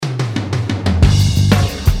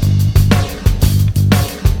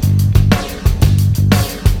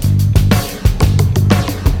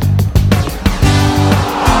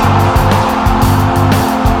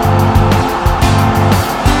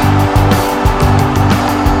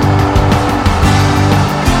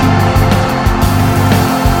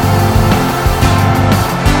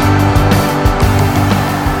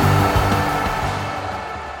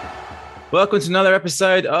Welcome to another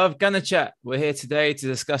episode of Gunner Chat. We're here today to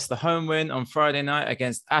discuss the home win on Friday night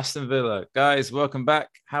against Aston Villa. Guys, welcome back.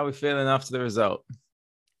 How are we feeling after the result?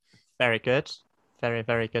 Very good. Very,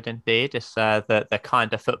 very good indeed. It's the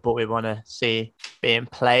kind of football we want to see being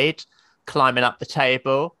played, climbing up the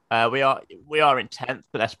table. We are in 10th,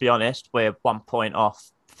 but let's be honest, we're 1 point off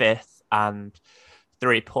 5th and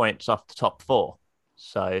 3 points off the top 4.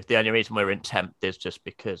 So the only reason we're in 10th is just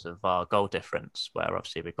because of our goal difference, where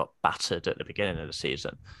obviously we got battered at the beginning of the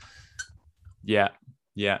season. Yeah.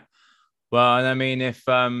 Well, and I mean, if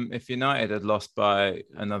United had lost by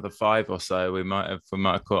another 5 or so, we might have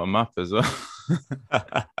caught them up as well.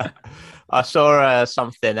 I saw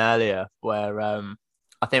something earlier where I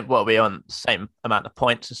think we on the same amount of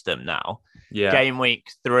points as them now. Yeah. Game week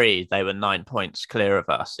 3, they were 9 points clear of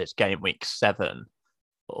us. It's game week 7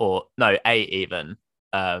 or no 8 even.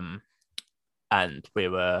 And we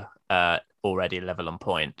were already level on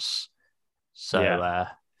points. So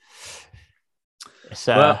it's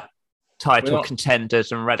title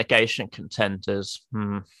contenders and relegation contenders.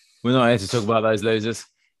 We're not here to talk about those losers.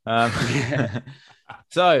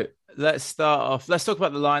 So let's start off. Let's talk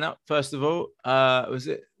about the lineup first of all. Was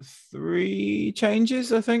it 3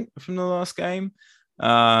 changes, I think, from the last game? Is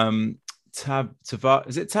it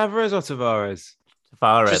Tavares or Tavares?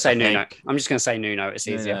 Tavares, just say Nuno. I'm just going to say Nuno. It's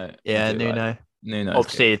easier. Nuno. Yeah, Nuno. Nuno.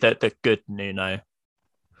 Obviously, the good Nuno.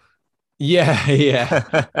 Yeah.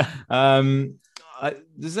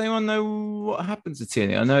 Does anyone know what happened to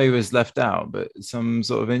Tierney? I know he was left out, but some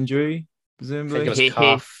sort of injury, presumably. I think it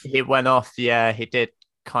was he went off. Yeah, he did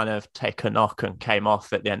kind of take a knock and came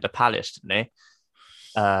off at the end of Palace, didn't he?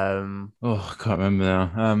 I can't remember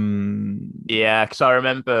now. Yeah, because I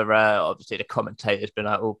remember obviously the commentators been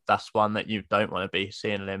like, "Oh, that's one that you don't want to be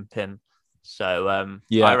seeing limping." So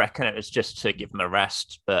I reckon it was just to give him a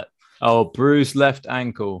rest. But bruised left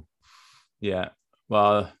ankle. Yeah.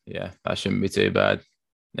 Well, yeah, that shouldn't be too bad.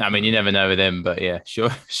 I mean, you never know with him, but yeah,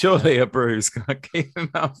 surely a bruise can't keep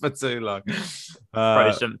him out for too long.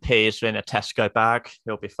 Frozen peas in a Tesco bag,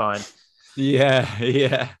 he'll be fine.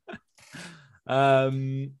 Yeah.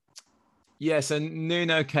 So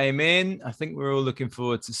Nuno came in. I think we're all looking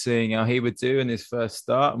forward to seeing how he would do in his first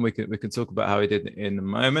start, and we can talk about how he did in a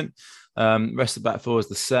moment. Rest of the back four is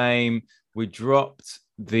the same. We dropped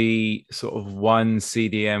the sort of one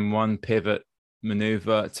CDM, one pivot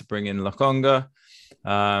maneuver to bring in Lokonga.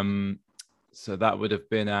 So that would have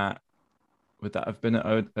been at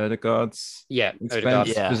Odegaard's expense,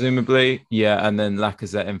 Odegaard, presumably. Yeah, and then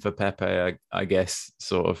Lacazette in for Pepe, I guess,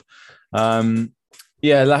 sort of.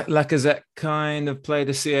 Lacazette kind of played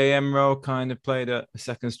a CAM role, kind of played a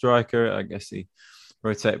second striker. I guess he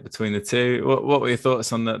rotated between the two. What were your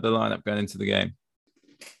thoughts on the lineup going into the game?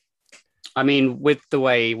 I mean, with the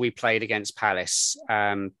way we played against Palace,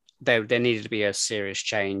 there needed to be a serious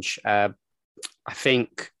change. I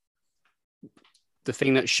think the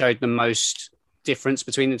thing that showed the most difference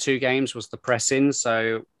between the two games was the pressing.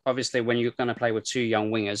 So obviously when you're going to play with 2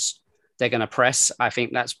 young wingers, they're going to press. I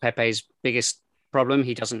think that's Pepe's biggest problem.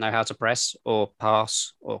 He doesn't know how to press or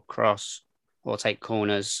pass or cross or take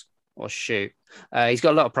corners or shoot. He's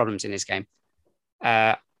got a lot of problems in his game.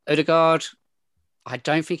 Odegaard, I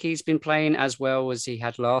don't think he's been playing as well as he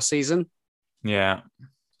had last season. Yeah.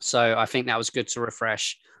 So I think that was good to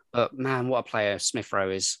refresh. But man, what a player Smith Rowe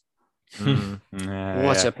is.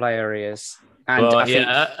 What a player he is. And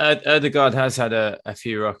Odegaard has had a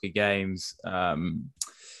few rocky games.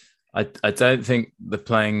 I don't think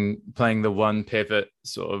playing the one pivot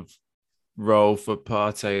sort of role for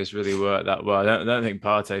Partey has really worked that well. I don't think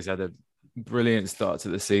Partey's had a brilliant start to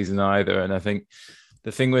the season either. And I think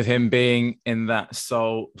the thing with him being in that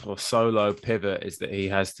solo pivot is that he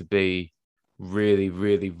has to be really,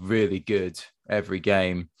 really, really good every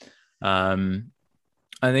game.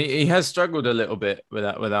 And he has struggled a little bit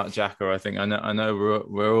without Xhaka, I think. I know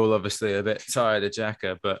we're all obviously a bit tired of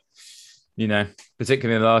Xhaka, but you know,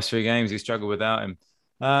 particularly in the last 3 games, he struggled without him.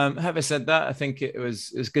 Having said that, I think it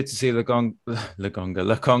was good to see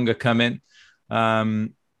Lokonga come in,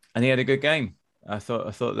 and he had a good game. I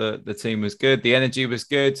thought the team was good. The energy was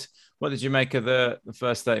good. What did you make of the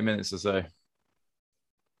first 30 minutes or so?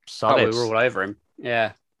 Solid. We were all over him.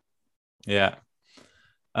 Yeah.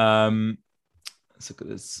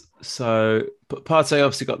 So Partey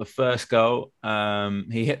obviously got the first goal.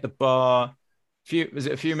 He hit the bar. Was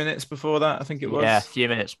it a few minutes before that? I think it was. Yeah, a few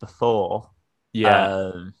minutes before.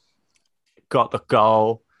 Yeah. Got the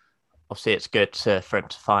goal. obviously it's good for him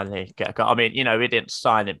to finally get a goal. I mean, we didn't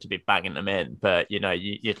sign him to be banging them in, but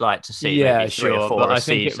you'd like to see maybe three or four but a I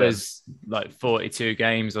think season. it was like 42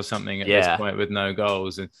 games or something at this Yeah. point with no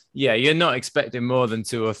goals. And yeah, you're not expecting more than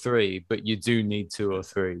 2 or 3, but you do need 2 or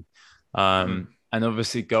 3. And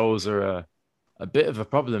obviously goals are a bit of a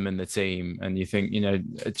problem in the team. And you think,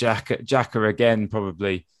 Xhaka again,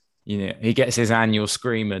 probably, he gets his annual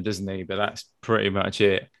screamer, doesn't he? But that's pretty much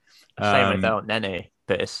it. Same with El Nene,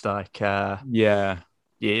 but it's like, yeah,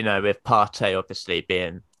 with Partey obviously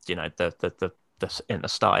being, the in the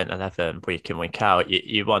starting 11 week in, week out,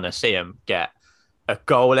 you want to see him get a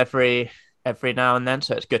goal every now and then.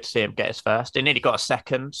 So it's good to see him get his first. He nearly got a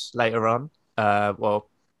second later on.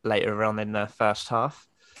 Later on in the first half.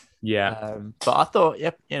 Yeah. But I thought,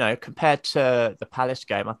 compared to the Palace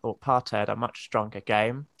game, I thought Partey had a much stronger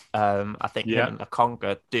game. I think him and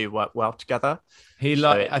Lokonga do work well together.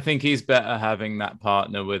 I think he's better having that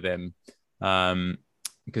partner with him,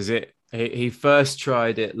 because he first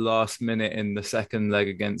tried it last minute in the second leg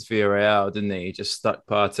against Villarreal, didn't he? He just stuck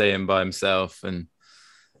Partey in by himself, and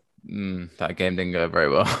that game didn't go very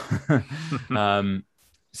well.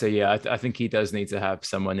 So yeah, I think he does need to have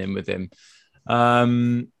someone in with him.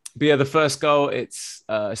 But yeah, the first goal, it's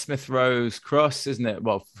Smith Rowe's cross, isn't it?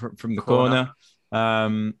 Well, from the corner.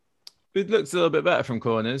 It looks a little bit better from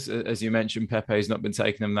corners. As you mentioned, Pepe's not been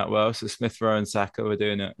taking them that well. So Smith Rowe and Saka were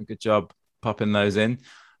doing a good job popping those in.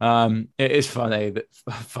 It is funny that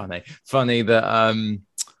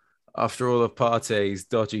after all of Partey's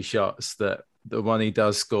dodgy shots, that the one he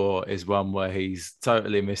does score is one where he's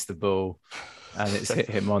totally missed the ball and it's hit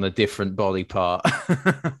him on a different body part.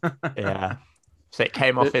 Yeah. So it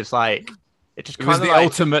came off as like, it just was the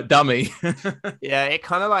ultimate dummy. Yeah, it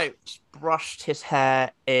kind of like brushed his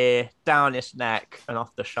hair, ear, down his neck and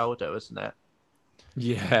off the shoulder, wasn't it?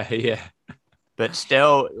 Yeah. But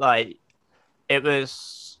still, like, it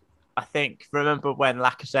was, I think, remember when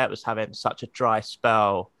Lacazette was having such a dry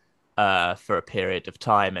spell for a period of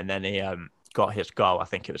time, and then he got his goal, I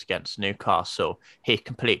think it was against Newcastle. He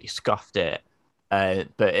completely scuffed it.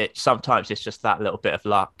 But sometimes it's just that little bit of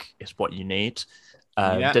luck is what you need.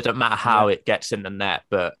 Doesn't matter how it gets in the net,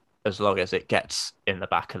 but as long as it gets in the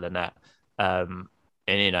back of the net. And,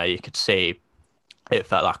 you could see it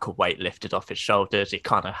felt like a weight lifted off his shoulders. He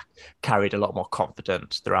kind of carried a lot more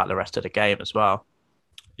confidence throughout the rest of the game as well.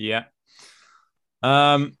 Yeah.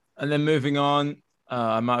 And then moving on,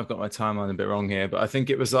 I might have got my timeline a bit wrong here, but I think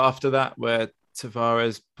it was after that where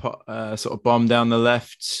Tavares sort of bombed down the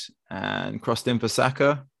left and crossed in for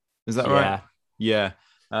Saka. Is that right? Yeah.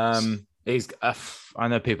 He's. I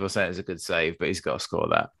know people say it's a good save, but he's got to score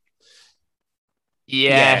that.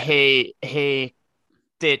 Yeah, he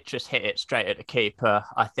did just hit it straight at the keeper.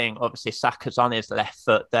 I think obviously Saka's on his left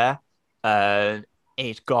foot there.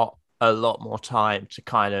 He's got a lot more time to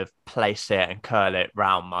kind of place it and curl it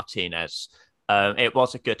round Martinez. It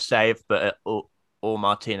was a good save, but all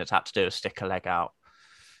Martinez had to do was stick a leg out.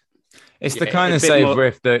 It's the kind of save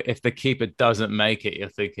where if the keeper doesn't make it, you're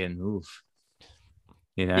thinking, oof.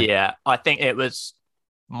 Yeah, I think it was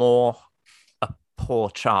more a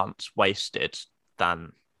poor chance wasted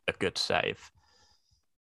than a good save.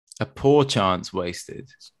 A poor chance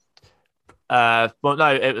wasted? Well,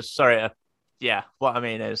 no, it was, sorry. What I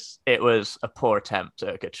mean is it was a poor attempt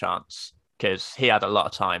at a good chance because he had a lot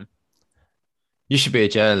of time. You should be a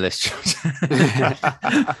journalist.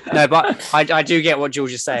 No, but I do get what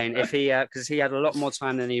George is saying. If he, because he had a lot more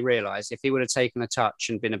time than he realised. If he would have taken a touch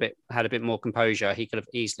and had a bit more composure, he could have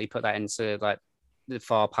easily put that into like the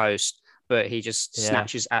far post. But he just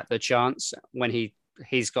snatches at the chance when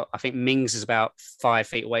he's got. I think Mings is about 5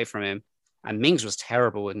 feet away from him, and Mings was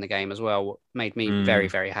terrible in the game as well. What made me very,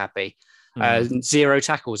 very happy. 0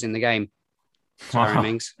 tackles in the game. Sorry,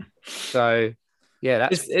 Mings. So. Yeah,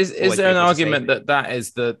 is there an argument that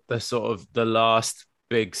is the sort of the last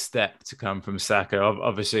big step to come from Saka?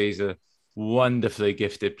 Obviously, he's a wonderfully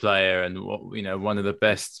gifted player and one of the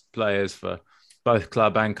best players for both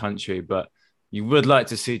club and country. But you would like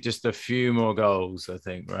to see just a few more goals, I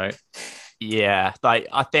think, right? Yeah, like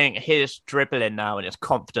I think his dribbling now and his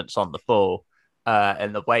confidence on the ball.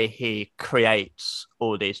 And the way he creates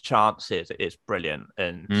all these chances is brilliant,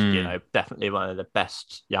 and definitely one of the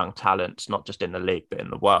best young talents, not just in the league but in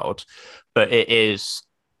the world. But it is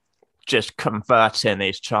just converting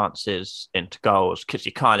these chances into goals, because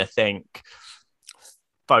you kind of think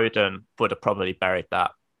Foden would have probably buried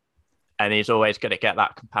that, and he's always going to get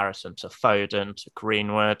that comparison to Foden, to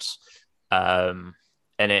Greenwood.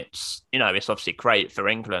 And it's, it's obviously great for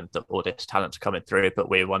England that all this talent's coming through, but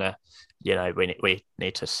we want to, we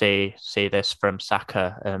need to see this from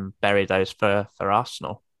Saka and bury those for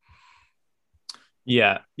Arsenal.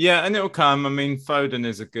 Yeah, yeah, and it'll come. I mean, Foden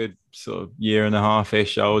is a good sort of year and a half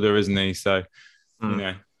ish older, isn't he? So you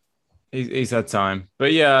know, he's had time.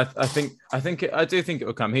 But yeah, I do think it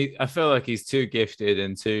will come. I feel like he's too gifted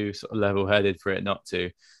and too sort of level headed for it not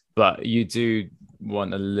to. But you do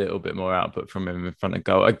want a little bit more output from him in front of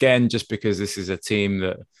goal again, just because this is a team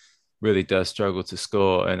that really does struggle to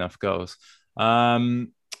score enough goals.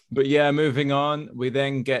 But yeah, moving on, we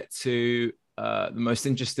then get to the most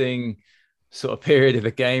interesting sort of period of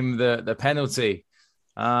the game, the penalty.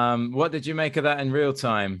 What did you make of that in real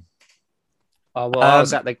time? Oh well, I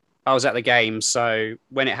was at the game, so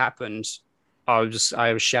when it happened, I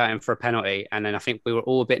was shouting for a penalty, and then I think we were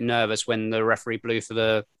all a bit nervous when the referee blew for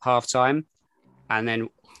the half time, and then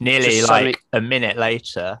nearly like a minute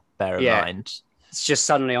later. Bear in mind, it's just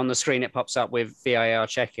suddenly on the screen it pops up with VAR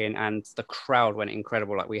checking, and the crowd went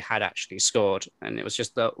incredible, like we had actually scored, and it was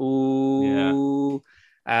just the ooh,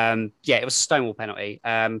 it was a Stonewall penalty.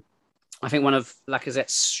 I think one of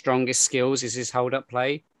Lacazette's strongest skills is his hold-up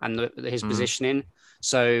play and his positioning.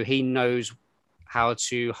 So he knows how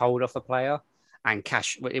to hold off a player. And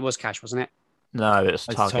Cash, it was Cash, wasn't it? No, it's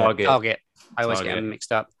Target. Target. I always get them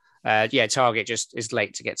mixed up. Target just is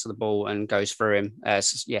late to get to the ball and goes through him.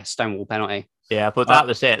 Stonewall penalty. Yeah, but that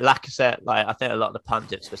was it. Lacazette, like I think a lot of the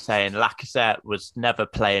pundits were saying, Lacazette was never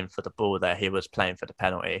playing for the ball there. He was playing for the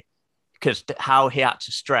penalty. Because how he had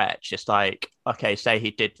to stretch, it's like, okay, say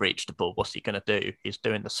he did reach the ball, what's he going to do? He's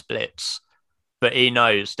doing the splits. But he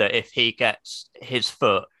knows that if he gets his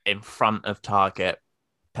foot in front of Target,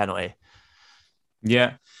 penalty.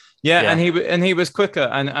 Yeah. And he was quicker.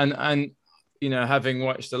 And you know, having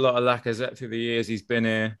watched a lot of Lacazette through the years, he's been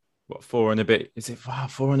here, 4 and a bit? Is it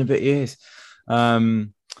 4 and a bit years?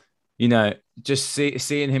 You know, just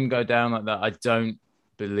seeing him go down like that, I don't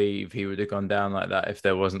believe he would have gone down like that if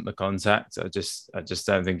there wasn't the contact. I just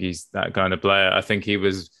don't think he's that kind of player. I think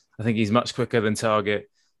he's much quicker than Target.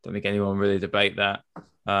 Don't think anyone really debate that.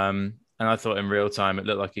 And I thought in real time it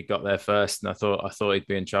looked like he got there first, and I thought he'd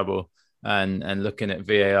be in trouble. And looking at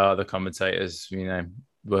VAR, the commentators, you know,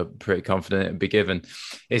 were pretty confident it'd be given.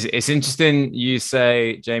 It's interesting you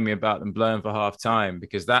say, Jamie, about them blowing for half time,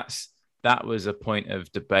 because that was a point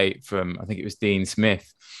of debate from, I think it was Dean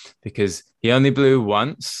Smith, because he only blew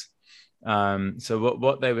once. So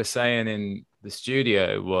what they were saying in the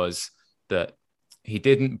studio was that he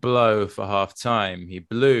didn't blow for half time. He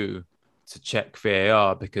blew to check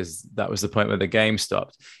VAR because that was the point where the game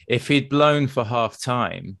stopped. If he'd blown for half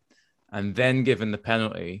time and then given the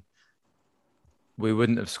penalty, we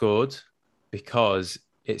wouldn't have scored because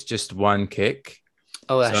it's just one kick.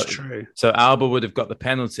 Oh, that's true. So Alba would have got the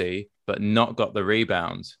penalty, but not got the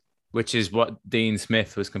rebound, which is what Dean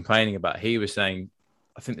Smith was complaining about. He was saying,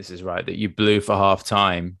 I think this is right, that you blew for half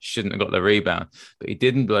time, shouldn't have got the rebound, but he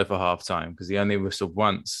didn't blow for half time because he only whistled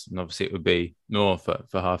once, and obviously it would be more for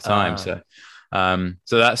half time. So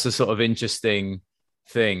that's a sort of interesting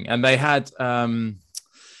thing. And they had,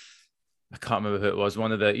 I can't remember who it was.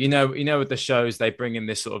 One of the, you know, with the shows, they bring in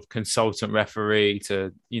this sort of consultant referee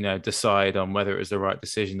to, you know, decide on whether it was the right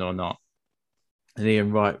decision or not. And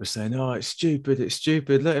Ian Wright was saying, "Oh, it's stupid.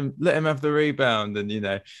 Let him have the rebound." And you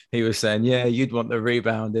know, he was saying, "Yeah, you'd want the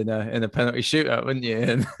rebound in a penalty shootout, wouldn't you?"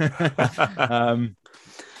 And,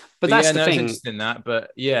 but that's the thing. Interesting that,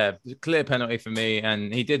 but yeah, clear penalty for me,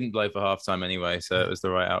 and he didn't blow for half time anyway, so it was the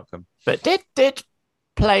right outcome. But did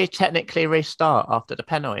play technically restart after the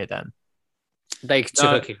penalty then? They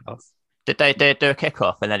took a kickoff. Did they do a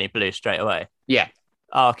kickoff and then he blew straight away? Yeah.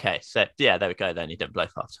 Oh, okay. So yeah, there we go. Then he didn't blow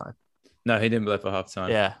for half time. No, he didn't blow for half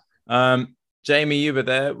time. Yeah. Jamie, you were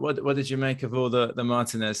there. What did you make of all the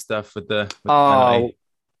Martinez stuff with the penalty?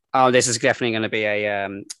 This is definitely going to be a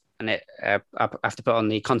I have to put on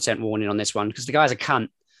the content warning on this one because the guy's a cunt.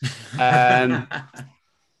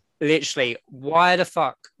 Literally, why the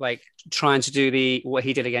fuck trying to do what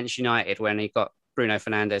he did against United when he got Bruno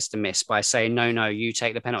Fernandes to miss by saying, no, you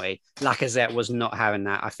take the penalty. Lacazette was not having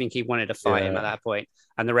that. I think he wanted to fight him at that point,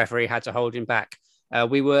 and the referee had to hold him back.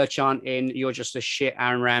 We were chanting, "You're just a shit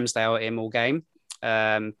Aaron Ramsdale" at him all game.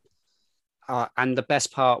 And the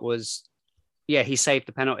best part was, he saved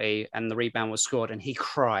the penalty and the rebound was scored, and he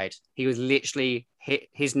cried. He was literally hit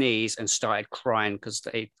his knees and started crying because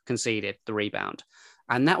they conceded the rebound.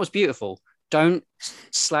 And that was beautiful. Don't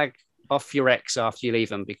slag off your ex after you leave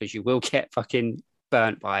them because you will get fucking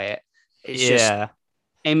burnt by it. It's just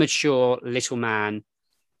immature little man.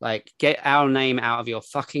 Get our name out of your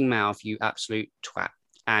fucking mouth, you absolute twat.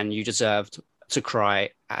 And you deserved to cry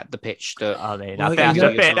at the pitch. I mean,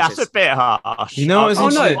 that's a bit harsh. You know,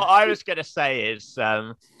 what I was going to say is,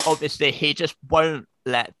 obviously, he just won't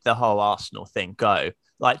let the whole Arsenal thing go.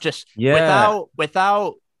 Like just Yeah.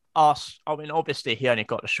 without us. I mean, obviously he only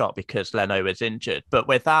got the shot because Leno was injured, but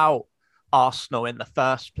without Arsenal in the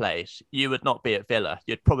first place, you would not be at Villa.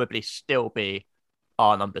 You'd probably still be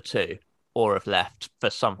our number two or have left for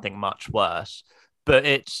something much worse. But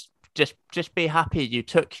it's just be happy you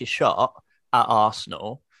took your shot at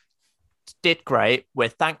Arsenal. Did great. We're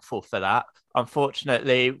thankful for that.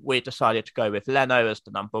 Unfortunately, we decided to go with Leno as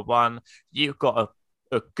the number one. You got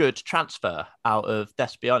a good transfer out of,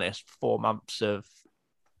 let's be honest, 4 months of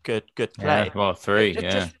good play. Yeah, well, 3,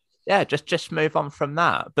 yeah. Just move on from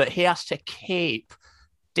that. But he has to keep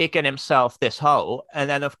digging himself this hole. And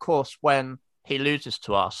then, of course, when he loses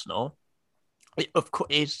to Arsenal, of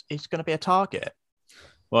course, he's going to be a target.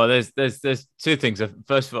 Well, there's 2 things.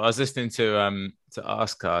 First of all, I was listening to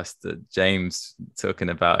Arscast, James talking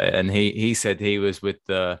about it, and he said he was with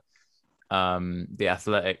the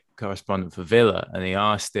athletic correspondent for Villa, and he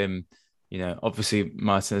asked him, obviously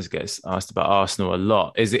Martinez gets asked about Arsenal a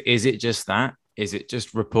lot. Is it just that? Is it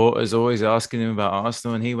just reporters always asking him about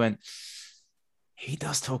Arsenal? And he went, he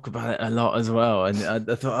does talk about it a lot as well. And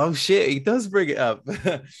I thought, oh shit, he does bring it up.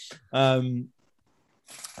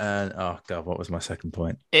 And oh god, what was my second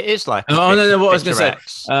point? It is like no. What I was going to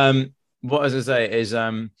say. What I was going to say is,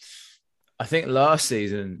 I think last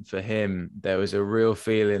season for him there was a real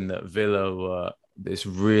feeling that Villa were this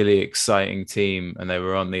really exciting team and they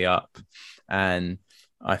were on the up. And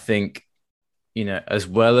I think, as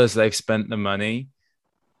well as they've spent the money,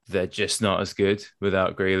 they're just not as good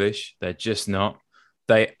without Grealish. They're just not.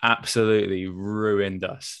 They absolutely ruined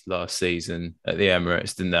us last season at the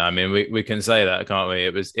Emirates, didn't they? I mean, we can say that, can't we?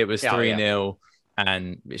 It was 3-0,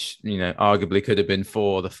 and arguably could have been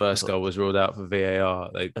 4. The first goal was ruled out for VAR.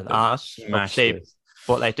 They smashed us.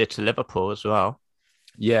 What they did to Liverpool as well.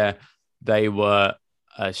 Yeah, they were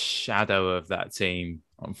a shadow of that team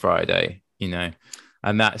on Friday.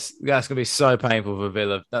 And that's going to be so painful for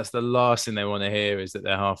Villa. That's the last thing they want to hear, is that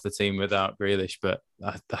they're half the team without Grealish. But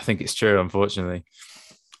I think it's true, unfortunately.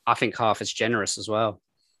 I think half is generous as well.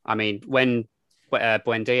 I mean, when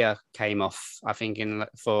Buendia came off, I think he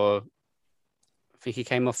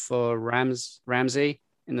came off for Ramsey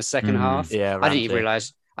in the second half. Yeah, Ramsey. I didn't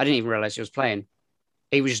even realize he was playing.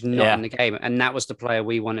 He was just not in the game, and that was the player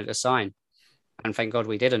we wanted to sign. And thank God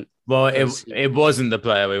we didn't. Well, it wasn't the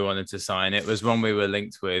player we wanted to sign. It was one we were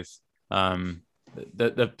linked with. We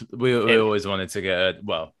always wanted to get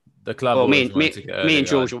the club. Well, me and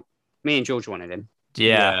George wanted him.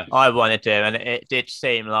 Yeah, I wanted him, and it did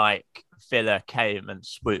seem like Villa came and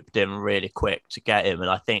swooped him really quick to get him. And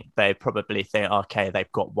I think they probably think, okay, they've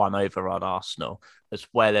got one over on Arsenal, as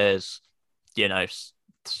well as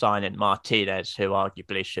signing Martinez, who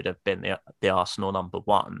arguably should have been the Arsenal number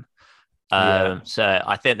one. So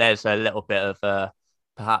I think there's a little bit of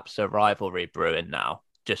perhaps a rivalry brewing now,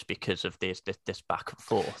 just because of this back and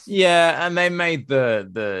forth. Yeah, and they made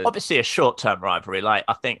the obviously a short-term rivalry. Like,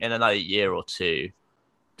 I think in another year or two,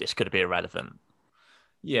 this could be irrelevant.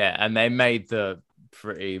 Yeah, and they made the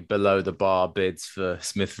pretty below the bar bids for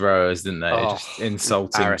Smith Rowers, didn't they? Just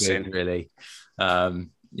insulting bid, really.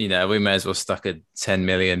 We may as well stuck a 10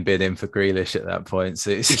 million bid in for Grealish at that point.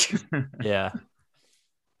 So yeah.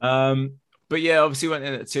 But yeah, obviously went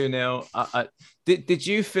in at 2-0. Did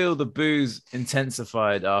you feel the boos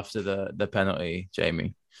intensified after the penalty,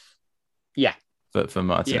 Jamie? Yeah. For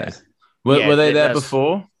Martinez. Yeah. Were they there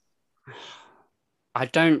before? I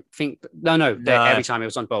don't think. No. Every time he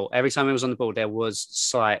was on the ball, there was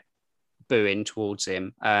slight booing towards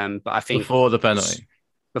him. But I think before the penalty.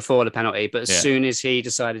 But as soon as he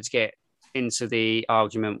decided to get into the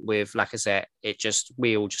argument with Lacazette,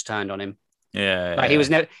 we all just turned on him. Yeah, he was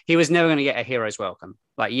never going to get a hero's welcome.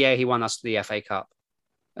 He won us the FA Cup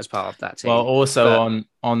as part of that team. Well, also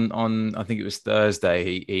on I think it was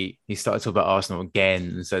Thursday, he started talking about Arsenal again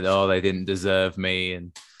and said, "Oh, they didn't deserve me."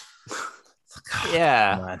 And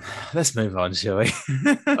man. Let's move on, shall we?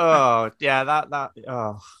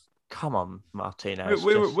 Come on, Martinez.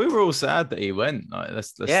 We were all sad that he went.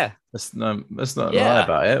 Let's not lie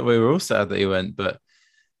about it. We were all sad that he went, but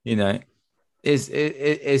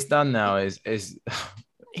it's done now. He's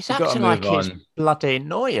acting like he's bloody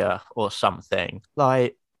Neuer or something.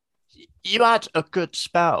 Like, you had a good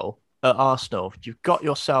spell at Arsenal. You got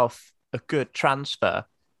yourself a good transfer.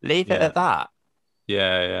 Leave it at that.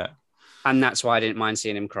 Yeah. And that's why I didn't mind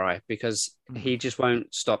seeing him cry, because he just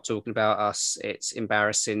won't stop talking about us. It's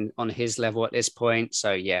embarrassing on his level at this point.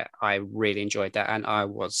 So yeah, I really enjoyed that. And I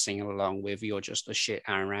was singing along with "You're Just a Shit,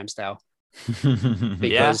 Aaron Ramsdale."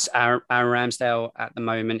 Because Aaron Ramsdale at the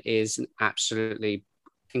moment is an absolutely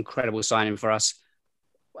incredible signing for us.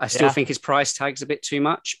 I still think his price tag's a bit too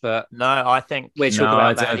much, but no, I think we'll talk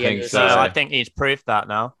about that at the end of the season. No, I think he's proved that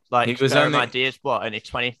now. Like, he was ideas, only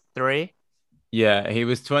 23? Yeah, he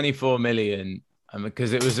was 24 million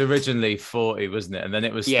because it was originally 40, wasn't it? And then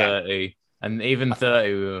it was 30. And even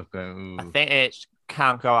 30, we were going, I think it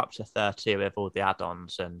can go up to 30 with all the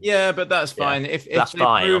add-ons. But that's fine.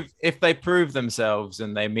 If they prove themselves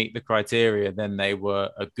and they meet the criteria, then they were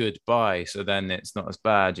a good buy. So then it's not as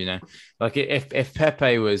bad, Like if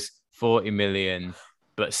Pepe was 40 million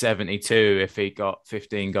but 72, if he got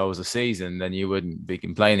 15 goals a season, then you wouldn't be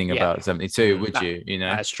complaining about 72, would you?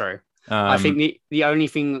 That's true. I think the only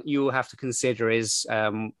thing you will have to consider is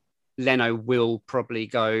Leno will probably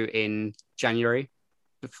go in January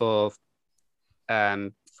for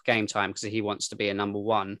game time because he wants to be a number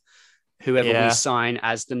one. Whoever we sign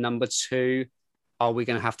as the number two, are we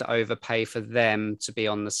going to have to overpay for them to be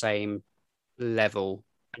on the same level?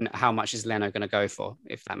 And how much is Leno going to go for,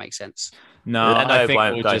 if that makes sense? No, I think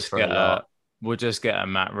we'll just get a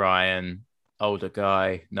Matt Ryan, older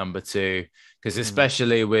guy, number two, because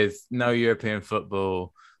especially with no European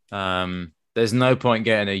football, there's no point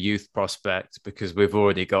getting a youth prospect because we've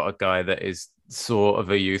already got a guy that is sort of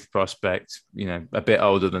a youth prospect, a bit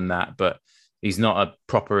older than that, but he's not a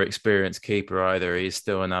proper experienced keeper either. He's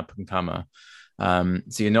still an up and comer. So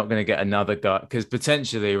you're not going to get another guy because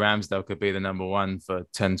potentially Ramsdale could be the number one for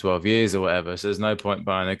 10, 12 years or whatever. So there's no point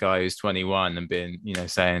buying a guy who's 21 and being,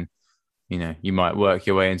 saying, you might work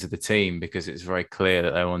your way into the team because it's very clear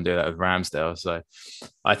that they want to do that with Ramsdale. So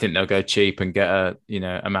I think they'll go cheap and get a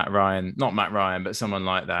Matt Ryan, not Matt Ryan, but someone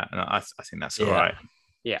like that. And I think that's all right.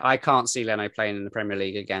 Yeah, I can't see Leno playing in the Premier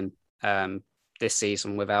League again this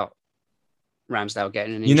season without Ramsdale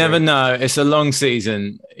getting an injury. You never know. It's a long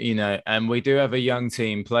season, and we do have a young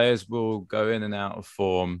team. Players will go in and out of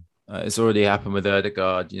form. It's already happened with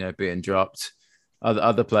Ødegaard, being dropped.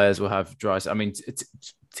 Other players will have dry. I mean,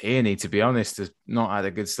 Tierney, to be honest, has not had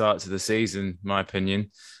a good start to the season, in my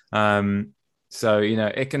opinion. So,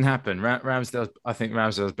 it can happen. I think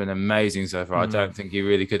Ramsdale's been amazing so far. I don't think he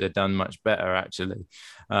really could have done much better, actually.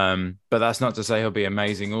 But that's not to say he'll be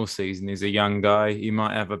amazing all season. He's a young guy. He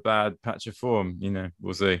might have a bad patch of form.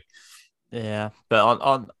 We'll see. Yeah. But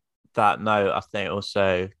on that note, I think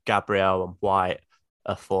also Gabriel and White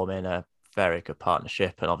are forming a very good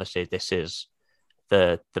partnership. And obviously this is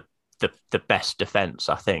the best defence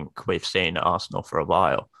I think we've seen at Arsenal for a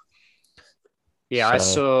while. Yeah,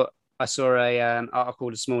 so... I saw a article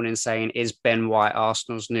this morning saying, is Ben White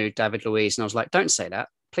Arsenal's new David Luiz? And I was like, don't say that.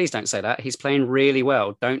 Please don't say that. He's playing really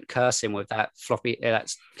well. Don't curse him with that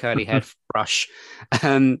that curly head brush.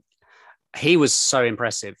 He was so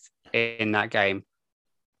impressive in that game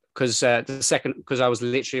because I was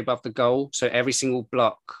literally above the goal. So every single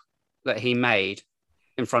block that he made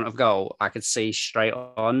in front of goal, I could see straight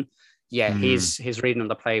on. Yeah, his reading of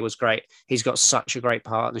the play was great. He's got such a great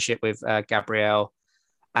partnership with Gabriel.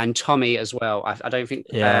 And Tommy as well. I don't think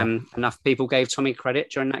enough people gave Tommy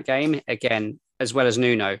credit during that game. Again, as well as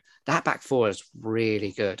Nuno. That back four is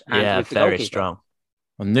really good. And very strong.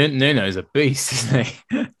 Well, Nuno's a beast, isn't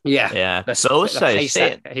he? Yeah. But also,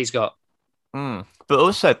 he's got. But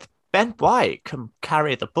also, Ben White can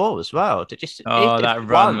carry the ball as well. Did you see? That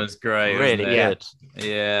run was great. Really good.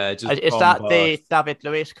 Yeah. Is that the David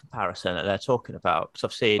Luiz comparison that they're talking about? Because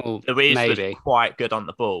I've seen Luiz was quite good on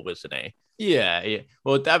the ball, wasn't he? Yeah.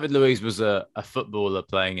 Well, David Luiz was a footballer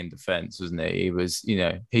playing in defence, wasn't he? He was,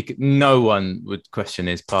 no one would question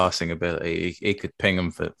his passing ability. He could ping them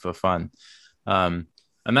for fun. And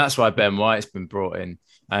that's why Ben White's been brought in.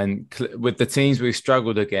 And with the teams we've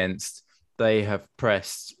struggled against, they have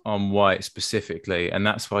pressed on White specifically. And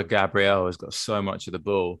that's why Gabriel has got so much of the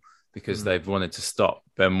ball because they've wanted to stop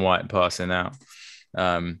Ben White passing out.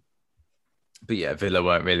 But yeah, Villa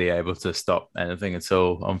weren't really able to stop anything at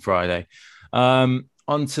all on Friday.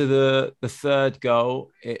 Onto the third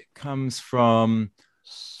goal. It comes from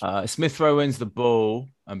Smith Rowe wins the ball,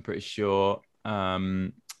 I'm pretty sure.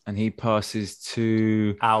 And he passes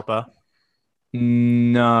to Alba.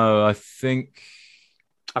 No, I think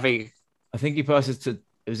he passes to,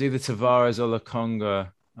 it was either Tavares or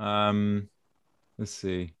Lokonga. Let's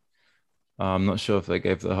see. I'm not sure if they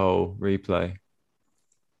gave the whole replay.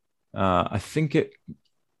 I think it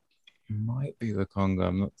might be Lokonga.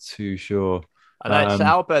 I'm not too sure. I know it's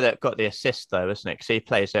Alba that got the assist though, isn't it? Because he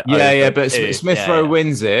plays it. But Smith Rowe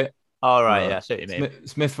wins it. All right, yeah, I see what you mean.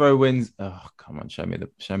 Smith Rowe wins. Oh, come on, show me the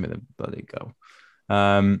bloody goal.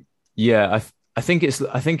 I think it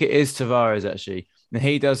is Tavares actually, and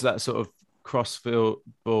he does that sort of crossfield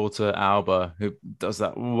ball to Alba, who does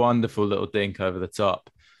that wonderful little dink over the top.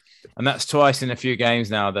 And that's twice in a few games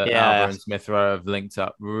now that Yeah. Alba and Smith Rowe have linked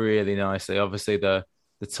up really nicely. Obviously, the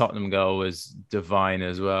Tottenham goal was divine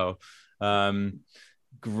as well.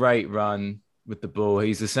 Great run with the ball.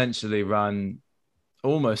 He's essentially run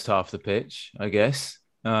almost half the pitch, I guess.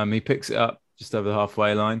 He picks it up just over the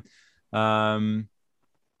halfway line.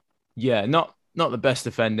 Yeah, not the best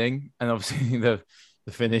defending, and obviously the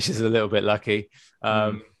finish is a little bit lucky.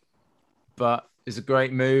 But it's a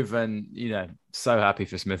great move, and so happy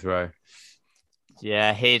for Smith Rowe.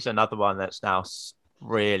 Yeah, he's another one that's now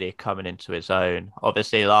really coming into his own.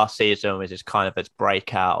 Obviously, last season was his kind of his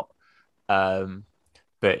breakout,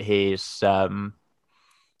 but he's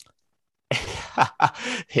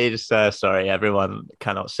he's sorry, everyone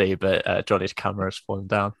cannot see, but Johnny's camera has fallen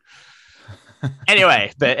down.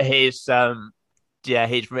 Anyway, but he's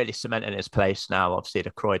really cementing his place now. Obviously, the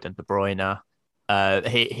Croydon De Bruyne.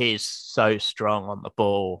 He's so strong on the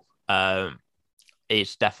ball.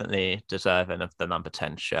 He's definitely deserving of the number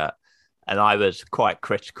 10 shirt. And I was quite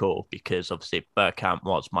critical because obviously Bergkamp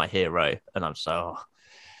was my hero. And I'm so,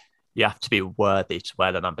 you have to be worthy to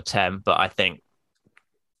wear the number 10. But I think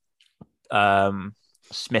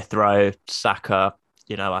Smith Rowe, Saka,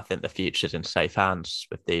 I think the future's in safe hands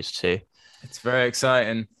with these two. It's very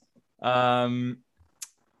exciting.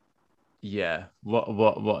 Yeah,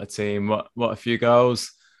 what a team! What a few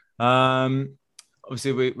goals.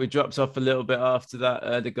 Obviously, we dropped off a little bit after that.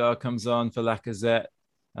 Ødegaard comes on for Lacazette.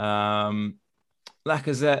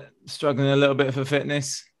 Lacazette struggling a little bit for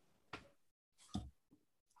fitness.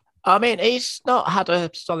 I mean, he's not had a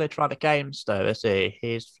solid run of games though, has he?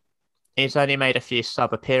 He's only made a few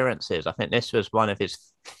sub appearances. I think this was one of his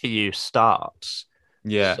few starts.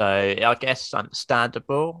 Yeah. So I guess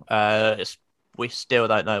understandable. We still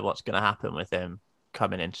don't know what's going to happen with him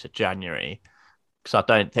coming into January, because I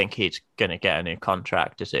don't think he's going to get a new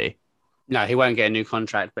contract, is he? No, he won't get a new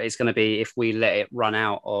contract, but it's going to be if we let it run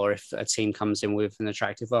out or if a team comes in with an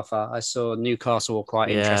attractive offer. I saw Newcastle are quite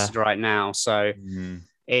interested right now. So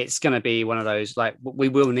it's going to be one of those, like, we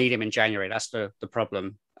will need him in January. That's the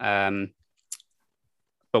problem. But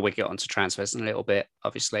we get onto transfers in a little bit,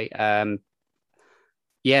 obviously.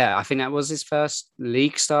 Yeah, I think that was his first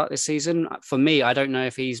league start this season. For me, I don't know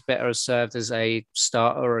if he's better served as a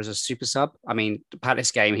starter or as a super sub. I mean, the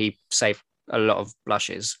Palace game, he saved a lot of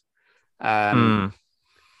blushes. But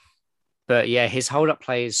yeah, his hold-up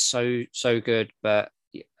play is so good. But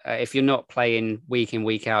if you're not playing week in,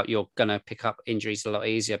 week out, you're going to pick up injuries a lot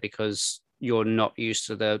easier because you're not used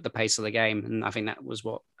to the pace of the game. And I think that was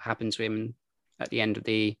what happened to him at the end of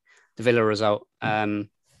the Villa result.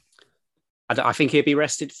 I think he'll be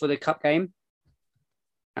rested for the cup game,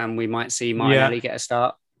 and we might see Martinelli get a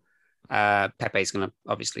start. Pepe's going to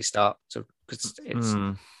obviously start, because it's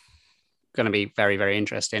going to be very, very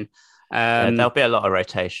interesting. There'll be a lot of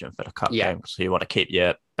rotation for the cup game, so you want to keep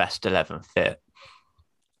your best 11 fit.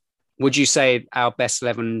 Would you say our best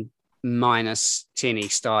 11 minus Tierney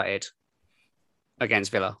started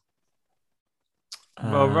against Villa?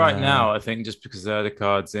 Well, right now, I think just because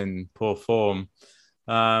Ødegaard's in poor form.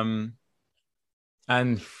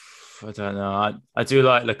 And I don't know. I do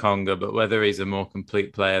like Lokonga, but whether he's a more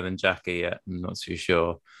complete player than Xhaka yet, I'm not too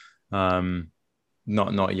sure.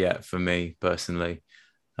 Not yet for me personally.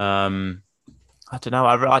 I don't know.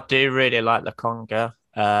 I do really like Lokonga.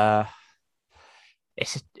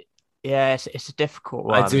 It's a difficult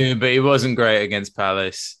one. I do, but he wasn't great against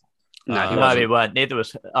Palace. No, he weren't. Neither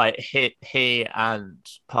was he and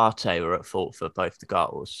Partey were at fault for both the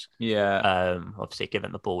goals. Yeah. Obviously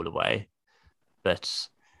giving the ball away. But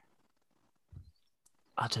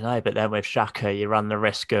I don't know. But then with Xhaka, you run the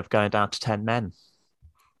risk of going down to 10 men.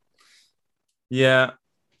 Yeah,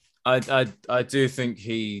 I do think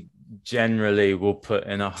he generally will put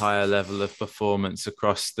in a higher level of performance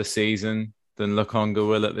across the season than Lokonga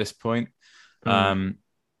will at this point.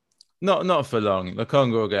 Not for long.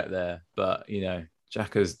 Lokonga will get there, but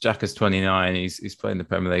Xhaka's 29. He's played in the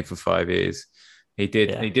Premier League for 5 years. He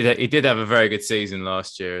did have a very good season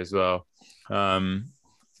last year as well.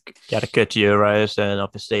 He had a good Euros, and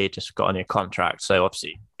obviously just got a new contract. So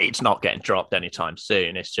obviously he's not getting dropped anytime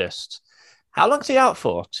soon. It's just, how long's he out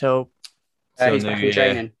for? Till he's back in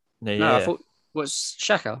training. No, I thought, was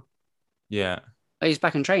Xhaka? Yeah. Oh, he's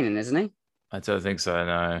back in training, isn't he? I don't think so,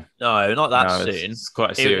 no. No, not that soon. It's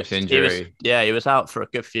quite a serious injury. He was out for a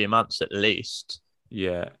good few months at least.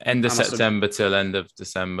 Yeah, end of September till end of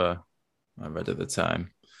December, I read at the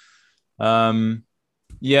time. I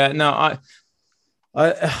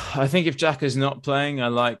think if Xhaka's not playing, I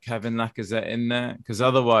like having Lacazette in there, because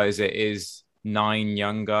otherwise it is 9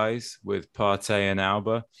 young guys with Partey and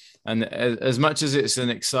Alba. And as much as it's an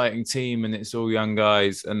exciting team and it's all young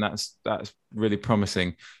guys, and that's really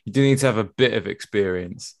promising, you do need to have a bit of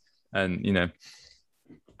experience. And,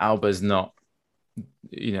 Alba's not,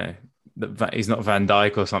 he's not Van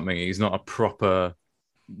Dijk or something. He's not a proper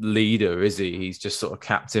leader, is he? He's just sort of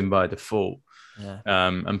captain by default. Yeah.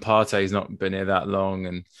 And Partey's not been here that long.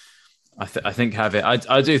 And I think I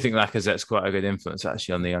do think Lacazette's quite a good influence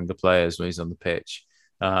actually on the younger players when he's on the pitch.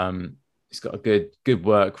 He's got a good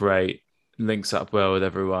work rate, links up well with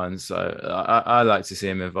everyone. So I like to see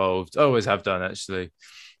him involved. Always have done, actually.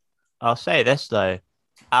 I'll say this though,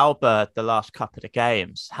 Alba, the last couple of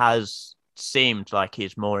games, has seemed like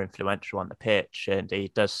he's more influential on the pitch, and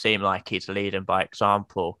he does seem like he's leading by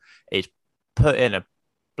example. He's put in a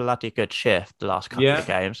bloody good shift the last couple of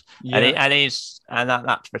games, and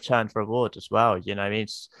that's returned reward as well.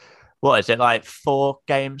 He's, what is it, like 4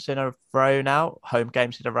 games in a row now, home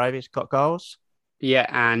games in a row he's got goals. Yeah,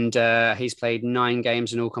 and he's played 9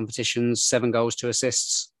 games in all competitions, 7 goals, 2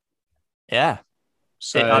 assists. Yeah,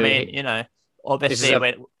 so obviously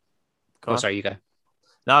sorry, you go.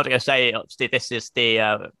 No, I was going to say, obviously, this is the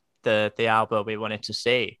Alba we wanted to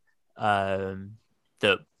see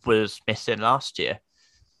that was missing last year.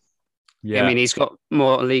 Yeah, I mean, he's got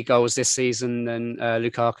more league goals this season than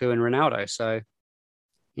Lukaku and Ronaldo. So,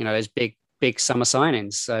 there's big summer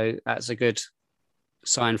signings. So that's a good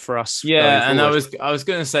sign for us. Yeah, and I was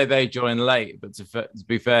going to say they joined late, but to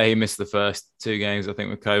be fair, he missed the first 2 games, I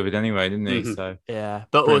think, with COVID anyway, didn't he? Mm-hmm. So yeah,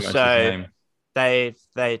 but also they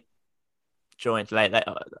joined late,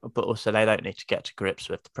 but also they don't need to get to grips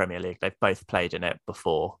with the Premier League. They've both played in it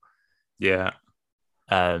before. Yeah.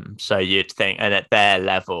 So you'd think, and at their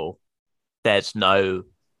level, there's no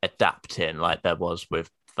adapting like there was with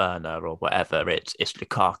Werner or whatever. It's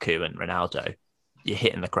Lukaku and Ronaldo. You're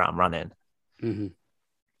hitting the ground running. Mm-hmm.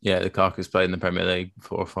 Yeah, Lukaku's played in the Premier League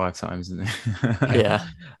 4 or 5 times, isn't he? Yeah.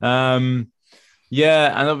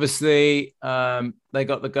 Yeah, and obviously they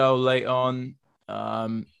got the goal late on.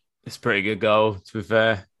 It's a pretty good goal, to be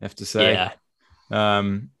fair, I have to say.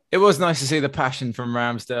 Yeah. It was nice to see the passion from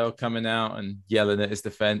Ramsdale coming out and yelling at his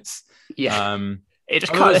defence. Yeah. He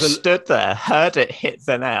just kind of stood there, heard it hit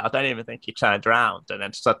the net. I don't even think he turned around, and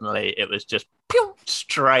then suddenly it was just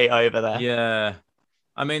straight over there. Yeah.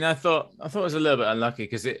 I mean, I thought it was a little bit unlucky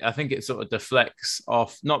because I think it sort of deflects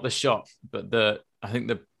off, not the shot, but because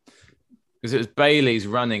it was Bailey's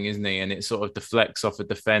running, isn't he? And it sort of deflects off a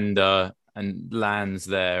defender and lands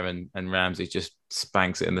there, and Ramsey just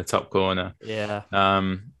spanks it in the top corner. Yeah.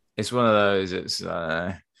 It's one of those.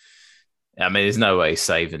 I mean, there's no way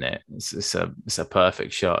saving it. It's a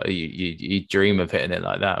perfect shot. You dream of hitting it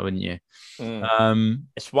like that, wouldn't you?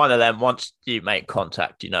 It's one of them. Once you make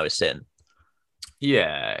contact, it's in.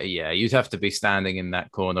 Yeah. You'd have to be standing in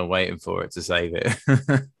that corner waiting for it to save it.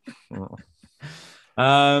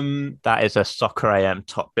 That is a Soccer AM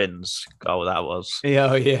top bins goal. That was.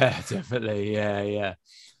 Oh yeah, definitely. Yeah.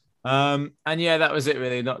 And yeah, that was it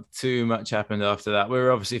really. Not too much happened after that. We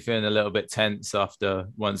were obviously feeling a little bit tense after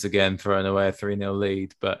once again throwing away a 3-0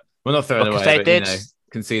 lead, but we're not throwing away,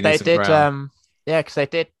 conceding some ground. Because they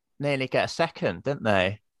did nearly get a second, didn't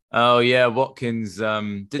they? Oh yeah, Watkins.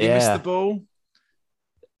 Did he miss the ball?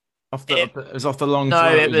 It was off the long throw.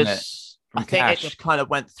 No, it was. I think it just kind of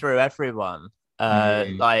went through everyone.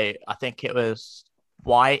 Like I think it was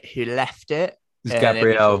White who left it. It was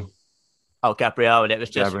Gabriel. Gabriel, and it was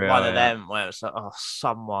just one of them where it was like,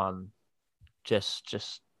 someone just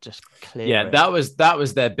clear. Yeah, that was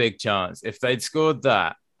their big chance. If they'd scored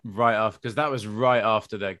that right after, because that was right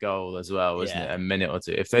after their goal as well, wasn't it? A minute or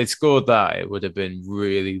two. If they'd scored that, it would have been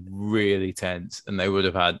really, really tense, and they would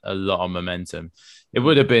have had a lot of momentum. It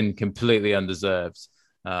would have been completely undeserved.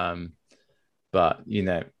 But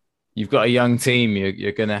you've got a young team.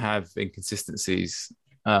 You're going to have inconsistencies.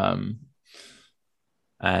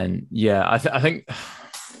 And yeah, I think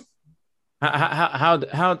how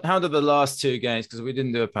did the last 2 games? Because we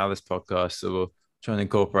didn't do a Palace podcast, so we'll try and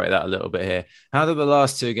incorporate that a little bit here. How did the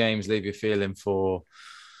last 2 games leave you feeling for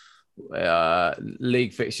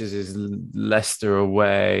league fixtures? Is Leicester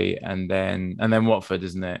away and then Watford,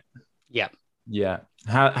 isn't it? Yeah.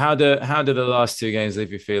 How do the last 2 games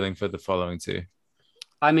leave you feeling for the following 2?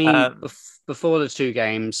 I mean, before the 2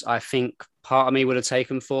 games, I think part of me would have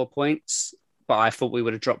taken 4 points, but I thought we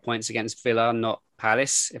would have dropped points against Villa, not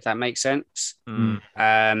Palace, if that makes sense.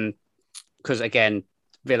 Because again,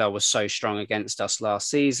 Villa was so strong against us last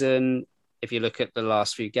season. If you look at the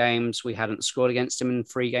last few games, we hadn't scored against them in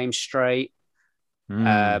 3 games straight.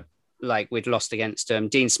 Like we'd lost against them.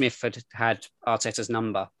 Dean Smith had Arteta's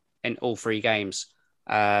number in all 3 games.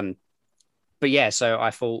 yeah, so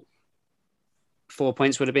I thought 4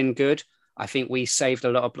 points would have been good. I think we saved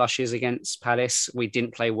a lot of blushes against Palace. We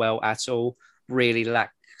didn't play well at all. Really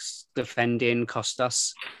lax defending cost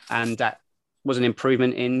us, and that was an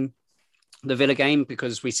improvement in the Villa game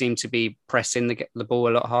because we seem to be pressing the ball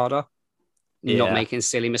a lot harder, not making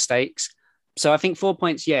silly mistakes. So I think 4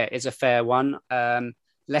 points, is a fair one.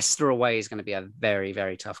 Leicester away is going to be a very,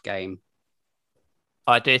 very tough game.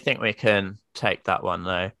 I do think we can take that one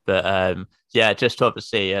though. But just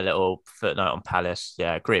obviously a little footnote on Palace.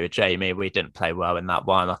 Yeah, I agree with Jamie. We didn't play well in that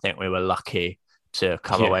one. I think we were lucky to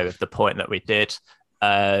come away with the point that we did.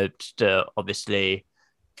 Obviously,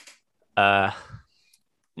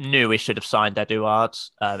 knew we should have signed Eduard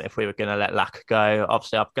if we were going to let Laka go.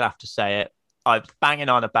 Obviously, I'm going to have to say it. I was banging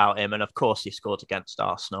on about him, and of course, he scored against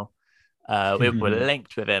Arsenal. We were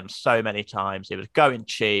linked with him so many times. He was going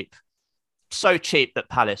cheap. So cheap that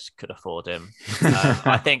Palace could afford him.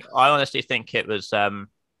 I honestly think it was a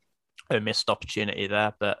missed opportunity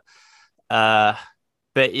there. But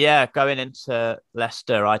yeah, going into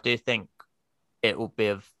Leicester, I do think it will be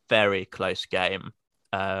a very close game.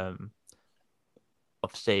 Obviously,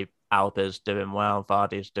 Alba's doing well.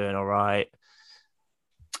 Vardy's doing all right.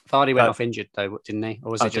 Vardy went off injured though, didn't he?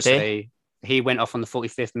 Or was it just he went off on the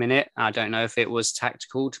 45th minute? I don't know if it was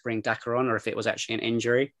tactical to bring Daka on or if it was actually an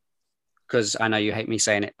injury. Because I know you hate me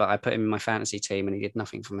saying it, but I put him in my fantasy team and he did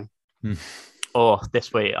nothing for me.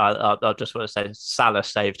 This week, I just want to say Salah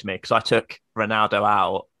saved me because I took Ronaldo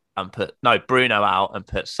out and Bruno out and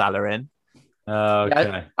put Salah in. Okay.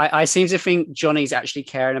 Yeah, I seem to think Johnny's actually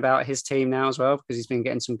caring about his team now as well because he's been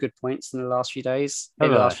getting some good points in the last few days,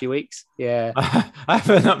 in the last few weeks. Yeah. I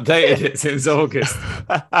haven't updated it since August.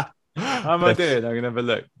 How am I doing? I'm going to have a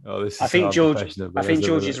look. Oh, this is I think George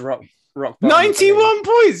is rock bottom. 91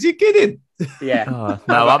 points. You're kidding? Yeah.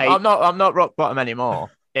 No, I'm not rock bottom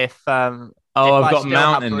anymore. If I've got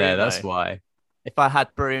Mount in there. That's why. If I had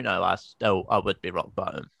Bruno, I would be rock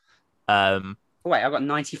bottom. Wait, I've got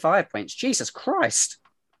 95 points. Jesus Christ.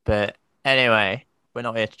 But anyway, we're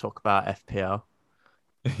not here to talk about FPL.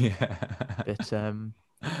 Yeah.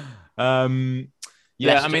 But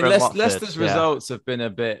Leicester's results have been a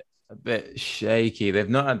bit shaky. They've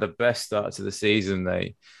not had the best start to the season.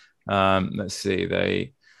 Let's see,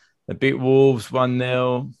 they beat Wolves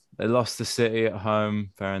 1-0. They lost to City at home,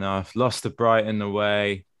 fair enough. Lost to Brighton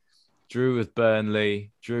away, drew with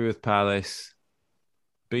Burnley, drew with Palace,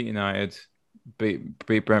 beat United,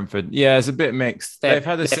 beat Brentford. Yeah, it's a bit mixed. They've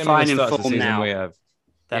had a similar start to the season now. We have.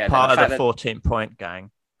 They're part of the 14-point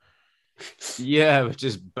gang. Yeah, which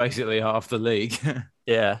is basically half the league.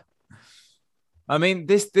 Yeah. I mean,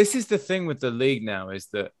 this is the thing with the league now is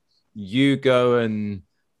that you go and,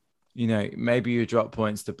 maybe you drop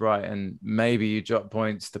points to Brighton, maybe you drop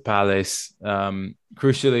points to Palace.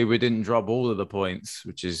 Crucially, we didn't drop all of the points,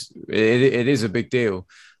 which is, it is a big deal.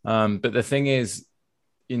 But the thing is,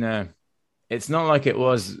 it's not like it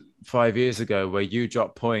was 5 years ago where you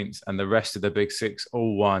drop points and the rest of the big six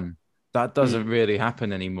all won. That doesn't really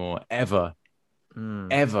happen anymore, ever,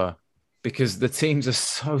 because the teams are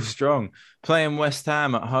so strong. Playing West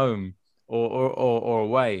Ham at home or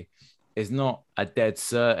away is not a dead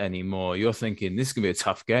cert anymore. You're thinking this is going to be a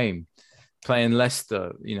tough game. Playing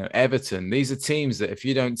Leicester, Everton, these are teams that if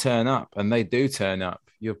you don't turn up, and they do turn up,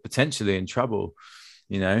 you're potentially in trouble,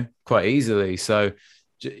 quite easily. So,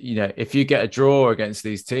 if you get a draw against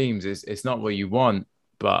these teams, it's not what you want,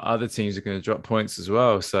 but other teams are going to drop points as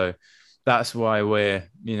well. So that's why we're,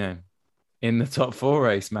 in the top four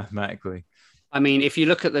race mathematically. I mean, if you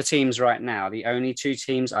look at the teams right now, the only two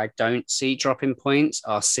teams I don't see dropping points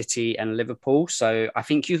are City and Liverpool. So I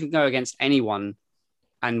think you can go against anyone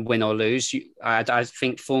and win or lose. I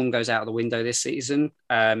think form goes out of the window this season.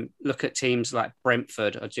 Look at teams like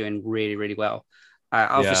Brentford are doing really, really well.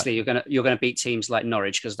 Obviously, you're gonna beat teams like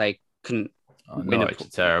Norwich because they couldn't win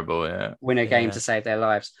a game to save their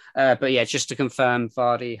lives. But yeah, just to confirm,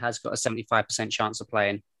 Vardy has got a 75% chance of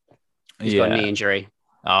playing. He's got a knee injury.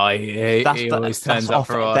 Oh, he always turns up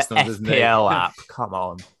for Arsenal, doesn't he? FPL app, come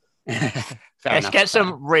on. Let's get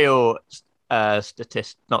some real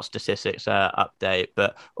statistics update.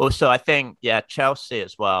 But also, I think, Chelsea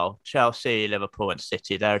as well. Chelsea, Liverpool and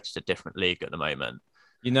City, they're just a different league at the moment.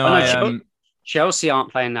 Chelsea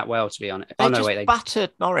aren't playing that well, to be honest. They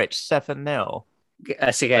battered Norwich 7-0.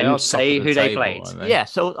 Again, say who they played. Yeah,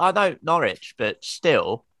 so I know Norwich, but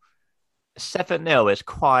still, 7-0 is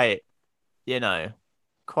quite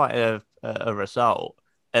a result.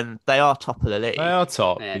 And they are top of the league. They are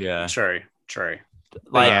top, yeah. True.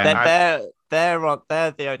 They're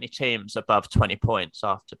the only teams above 20 points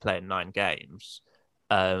after playing 9 games.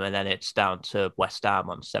 and then it's down to West Ham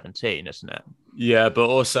on 17, isn't it? Yeah, but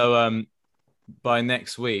also by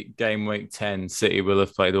next week, game week 10, City will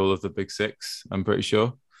have played all of the big six, I'm pretty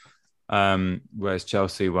sure. Whereas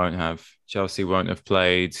Chelsea won't have. Chelsea won't have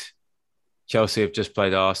played. Chelsea have just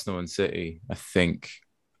played Arsenal and City, I think.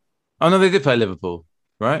 Oh, no, they did play Liverpool,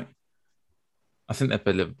 right? I think they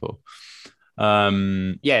played Liverpool.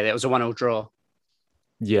 Yeah, it was a 1-1 draw.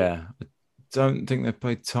 Yeah. I don't think they've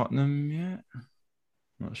played Tottenham yet.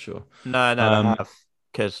 Not sure. No, they have.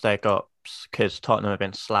 Because Tottenham have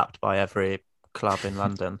been slapped by every club in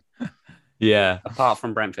London. Yeah. Apart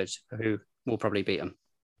from Brentford, who will probably beat them.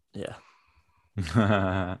 Yeah.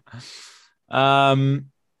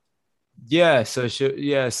 So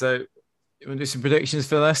you want to do some predictions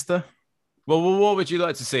for Leicester? Well, what would you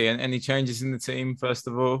like to see? Any changes in the team, first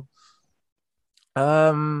of all?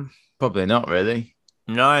 Probably not really.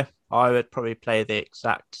 No, I would probably play the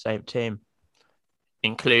exact same team,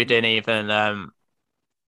 including even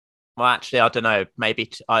well, actually, I don't know. Maybe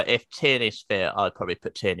if Tierney's fit, I'd probably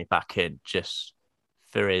put Tierney back in just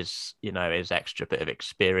for his extra bit of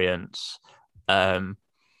experience. And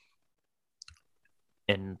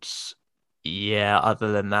yeah,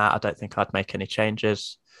 other than that, I don't think I'd make any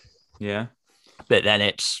changes. Yeah, but then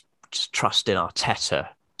it's just trusting Arteta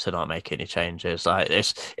to not make any changes. Like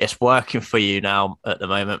it's working for you now at the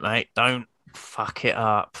moment, mate. Don't fuck it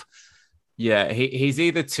up. Yeah, he's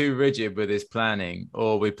either too rigid with his planning,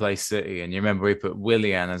 or we play City. And you remember we put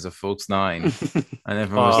Willian as a false nine, and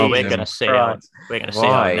everyone was we're going to see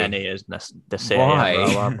Elneny as the City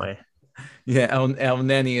role, aren't we? Yeah,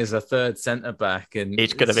 Elneny is a third centre back, and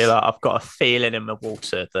he's going to be like, I've got a feeling in the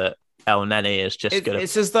water that Elneny is just going to.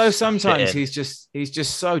 It's as though sometimes he's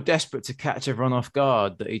just so desperate to catch everyone off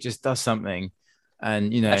guard that he just does something.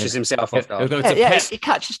 And, catches himself off guard. He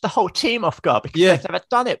catches the whole team off guard because they've never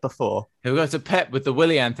done it before. He'll go to Pep with the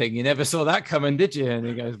Willian thing. You never saw that coming, did you? And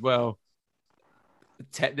he goes, well,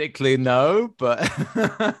 technically no, but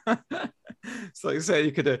it's like I said,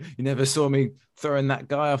 you never saw me throwing that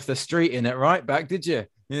guy off the street in it right back, did you?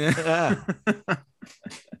 Yeah.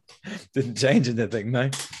 Didn't change anything,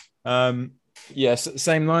 no. Yes,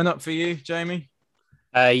 same lineup for you, Jamie?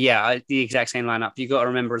 The exact same lineup. You got to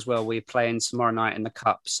remember as well, we're playing tomorrow night in the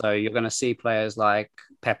cup, so you're going to see players like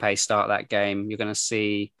Pepe start that game. You're going to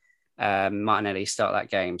see Martinelli start that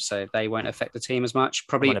game, so they won't affect the team as much.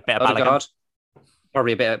 Probably a bit of Odegaard,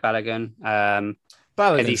 probably a bit of Balogun.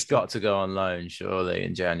 Balogun's got to go on loan, surely,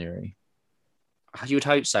 in January. You would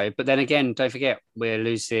hope so, but then again, don't forget we're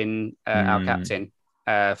losing our captain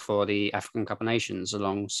for the African Cup of Nations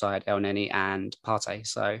alongside Elneny and Partey.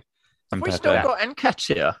 So. Have we still got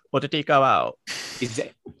Nketiah, or did he go out? He's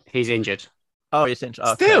injured. Oh, he's injured.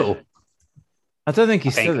 Okay. Still? I don't think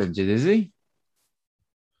he's still injured, is he?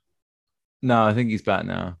 No, I think he's back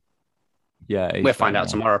now. Yeah. We'll find out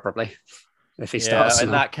tomorrow, probably, if he starts.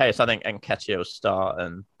 In that case, I think Nketiah will start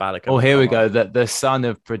and Balogun. Oh, here we go. The Sun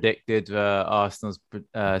have predicted Arsenal's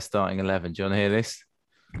starting 11. Do you want to hear this?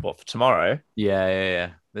 What, for tomorrow? Yeah.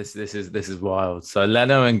 This is wild. So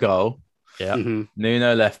Leno in goal. Yeah. Mm-hmm.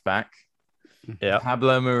 Nuno left back. Yeah.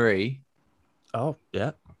 Pablo Mari. Oh,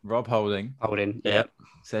 yeah. Rob Holding. Yeah.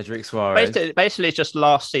 Cedric Suarez. Basically just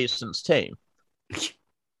last season's team.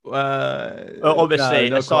 Obviously,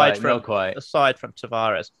 no, aside from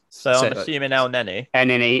Tavares. So I'm assuming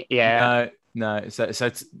Elneny, yeah. No.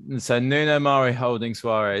 So Nuno, Mari, Holding,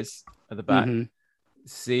 Suarez at the back. Mm-hmm.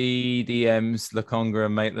 CDMs, Lokonga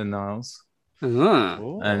and Maitland-Niles.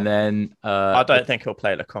 Uh-huh. And then I don't think he'll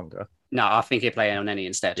play Lokonga. No, I think he'll play Elneny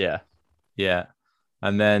instead. Yeah.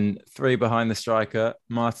 And then 3 behind the striker,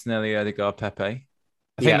 Martinelli, Odegaard, Pepe.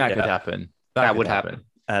 I think that could happen. That would happen.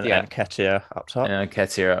 And Nketiah up top. And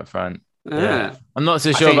Nketiah up front. Yeah. I'm not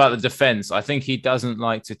so sure about the defense. I think he doesn't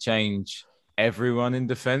like to change everyone in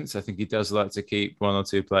defense. I think he does like to keep 1 or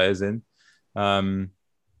 2 players in. I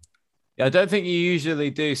don't think you usually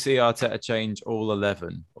do see Arteta change all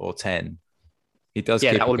 11 or 10. He does.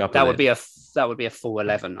 Yeah, that would be a full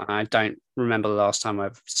 11. I don't remember the last time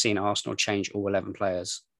I've seen Arsenal change all 11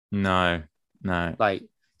 players. No. Like,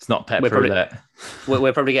 it's not Pep roulette.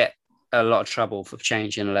 We'll probably get a lot of trouble for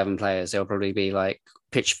changing 11 players. There'll probably be like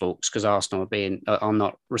pitchforks because Arsenal are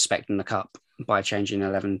not respecting the cup by changing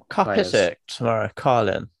 11 cup players. Is it tomorrow?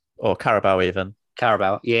 Carlin or Carabao even?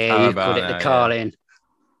 Carabao. Yeah, you've put it the Carlin.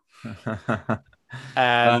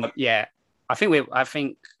 Yeah. I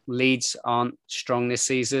think Leeds aren't strong this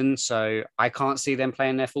season, so I can't see them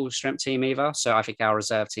playing their full strength team either. So I think our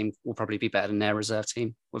reserve team will probably be better than their reserve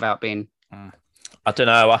team without being. I don't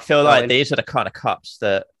know. I feel like these are the kind of cups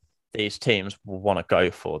that these teams will want to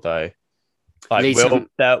go for, though. Like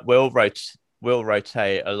will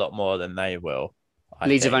rotate a lot more than they will.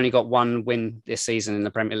 Leeds have only got one win this season in the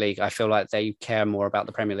Premier League. I feel like they care more about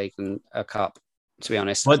the Premier League than a cup, to be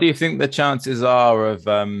honest. What do you think the chances are of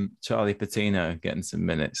Charlie Patino getting some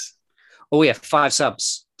minutes? Oh, yeah, 5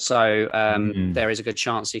 subs. So there is a good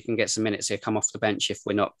chance he can get some minutes here, come off the bench if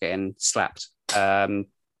we're not getting slapped.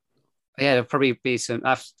 Yeah, there'll probably be some.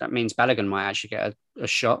 That means Balogun might actually get a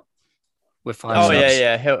shot with 5 subs.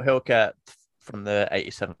 Yeah. He'll get from the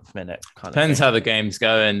 87th minute. Depends how the game's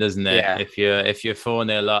going, doesn't it? Yeah. If you're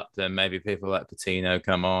 4-0 up, then maybe people like Patino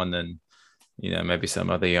come on, and maybe some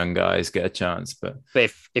other young guys get a chance. But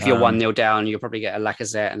if you're 1-0 down, you'll probably get a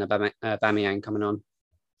Lacazette and a Aubameyang coming on.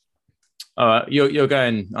 All right, you're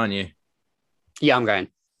going, aren't you? Yeah, I'm going.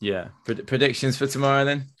 Yeah. Predictions for tomorrow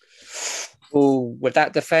then? Oh, with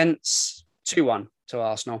that defense, 2-1 to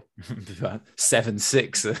Arsenal.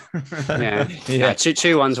 7-6. Yeah.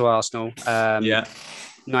 2-1 to Arsenal. Yeah.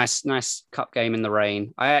 Nice cup game in the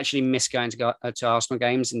rain. I actually miss going to Arsenal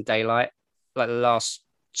games in daylight. Like the last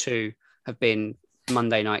 2 have been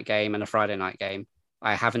Monday night game and a Friday night game.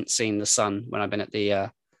 I haven't seen the sun when I've been at the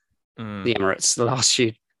Emirates the last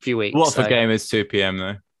few weeks. Watford game is 2 p.m.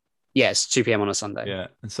 though. Yeah, it's 2 p.m. on a Sunday. Yeah,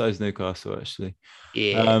 and so is Newcastle actually.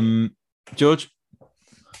 Yeah. George?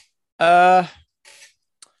 I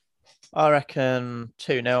reckon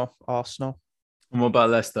 2-0 Arsenal. And what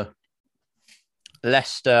about Leicester?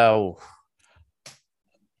 Leicester,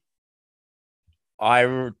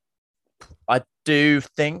 I do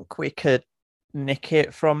think we could nick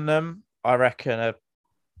it from them. I reckon a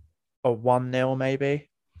 1-0 maybe.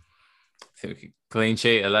 I think we could clean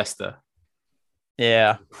sheet at Leicester.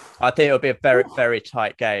 Yeah, I think it'll be a very, very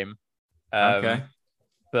tight game. Okay.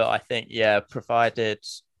 But I think, provided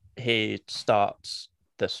he starts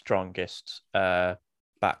the strongest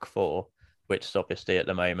back 4, which is obviously at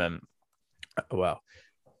the moment,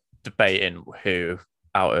 debating who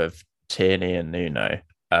out of Tierney and Nuno.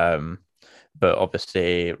 But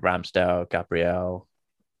obviously Ramsdale, Gabriel,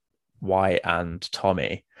 White and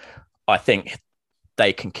Tommy. I think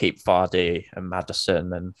they can keep Vardy and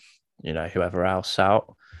Maddison and, whoever else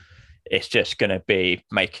out. It's just going to be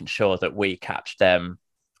making sure that we catch them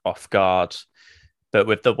off guard. But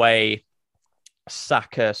with the way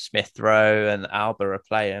Saka, Smith Rowe and Alba are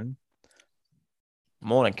playing,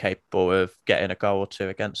 more than capable of getting a goal or 2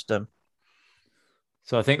 against them.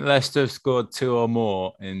 So I think Leicester have scored 2 or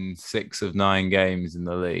more in 6 of 9 games in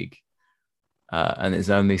the league. And it's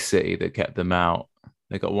only City that kept them out.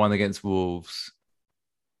 They got 1 against Wolves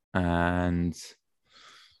and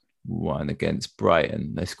 1 against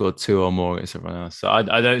Brighton. They scored 2 or more against everyone else. So I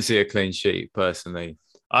don't see a clean sheet personally.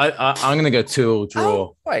 I'm going to go 2-2 draw.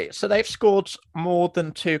 Oh, wait, so they've scored more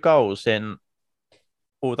than 2 goals in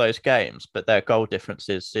all those games, but their goal difference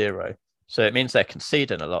is 0. So it means they're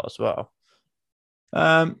conceding a lot as well.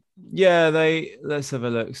 Let's have a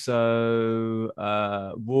look. So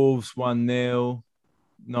Wolves 1-0,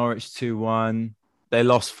 Norwich 2-1. They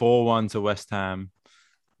lost 4-1 to West Ham.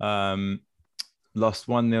 Lost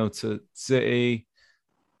 1-0 to City.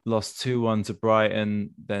 Lost 2-1 to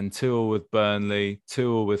Brighton, then 2-2 with Burnley,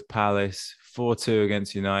 2-2 with Palace, 4-2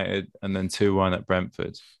 against United, and then 2-1 at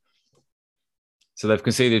Brentford. So they've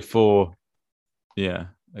conceded 4. Yeah.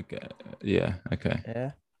 Okay. Yeah. Okay.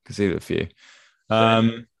 Yeah. Conceded a few.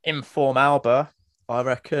 Inform Alba, I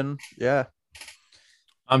reckon. Yeah.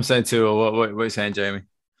 I'm saying 2-2. What are you saying, Jamie? I'm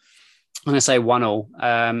going to say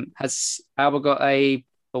 1-1. Has Alba got a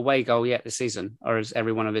away goal yet this season, or has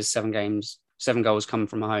every one of his 7 goals come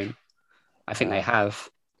from home? I think they have.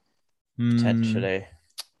 Potentially.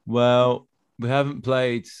 Well, we haven't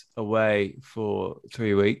played away for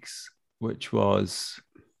 3 weeks, which was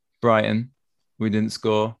Brighton. We didn't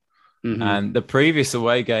score. Mm-hmm. And the previous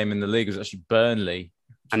away game in the league was actually Burnley.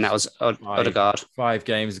 And that was Odegaard. 5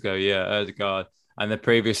 games ago, Odegaard. And the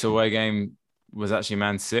previous away game was actually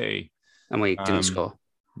Man City. And we didn't score.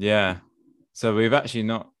 Yeah. So we've actually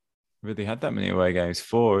not really had that many away games.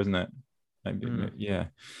 4, isn't it? Maybe, yeah.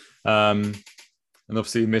 And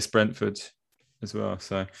obviously missed Brentford as well.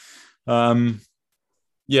 So,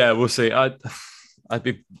 we'll see. I'd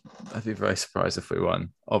be very surprised if we won.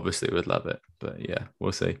 Obviously, we'd love it, but yeah,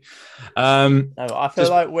 we'll see. I feel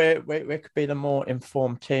like we could be the more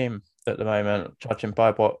informed team at the moment, judging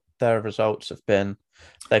by what their results have been.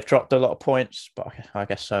 They've dropped a lot of points, but I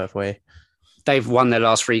guess so have we. They've won their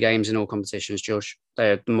last 3 games in all competitions, Josh.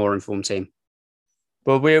 They're the more informed team.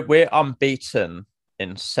 Well, we're unbeaten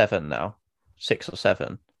in 7 now, 6 or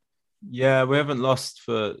 7. Yeah, we haven't lost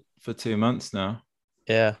for 2 months now.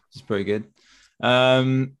 Yeah, it's pretty good.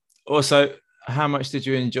 Also, how much did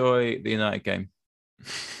you enjoy the United game?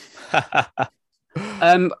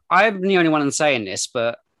 I'm the only one saying this,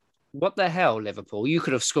 but what the hell, Liverpool? You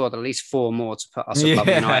could have scored at least 4 more to put us above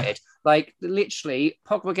United. Like, literally,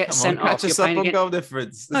 Pogba gets sent off. Catch us up on goal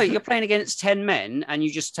difference. No, you're playing against 10 men and you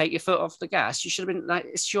just take your foot off the gas. You should have been like,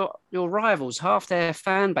 it's your rivals. Half their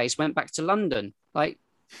fan base went back to London. Like,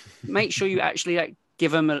 make sure you actually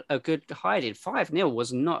give them a good hiding. 5-0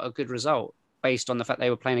 was not a good result based on the fact they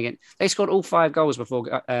were playing against. They scored all 5 goals before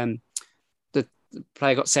the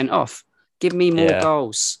player got sent off. Give me more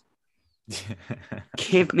goals.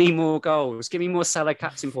 Give me more goals. Give me more Salah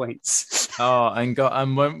captain points. And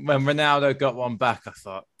when Ronaldo got one back, I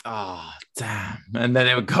thought, damn. And then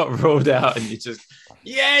it got ruled out, and you just,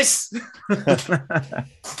 yes.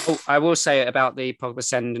 I will say about the Pogba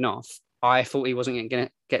sending off. I thought he wasn't going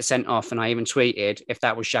to get sent off, and I even tweeted if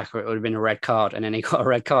that was Xhaka, it would have been a red card, and then he got a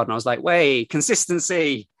red card, and I was like, wait,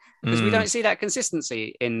 consistency. Because we don't see that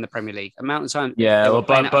consistency in the Premier League. Amount of time. Yeah, well,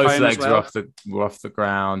 both legs were off the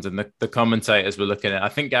ground, and the commentators were looking at. I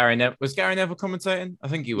think Gary Neville commentating. I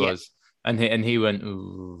think he was, and he went,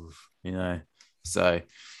 ooh, So,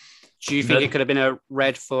 do you think it could have been a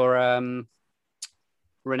red for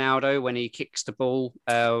Ronaldo when he kicks the ball?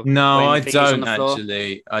 No, I don't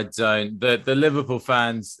actually. I don't. The Liverpool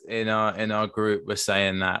fans in our group were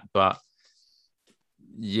saying that, but.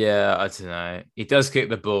 Yeah, I don't know. He does kick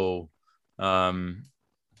the ball. I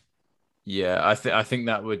think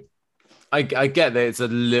that would. I get that it's a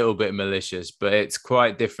little bit malicious, but it's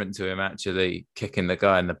quite different to him actually kicking the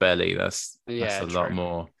guy in the belly. That's a lot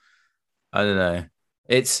more. I don't know.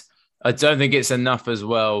 I don't think it's enough as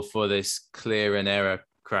well for this clear and error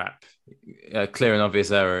crap, clear and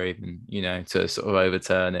obvious error, even to sort of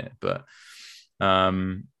overturn it. But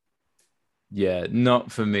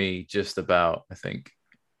not for me. Just about, I think.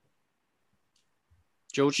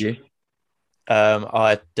 George? Yeah.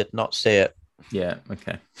 I did not see it. Yeah,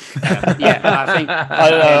 okay. I think I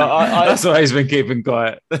don't know. That's why he's been keeping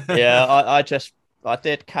quiet. I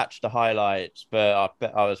did catch the highlights, but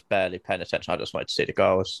I was barely paying attention. I just wanted to see the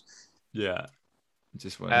goals. Yeah.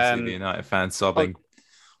 Just wanted to see the United fans sobbing.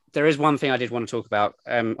 There is one thing I did want to talk about.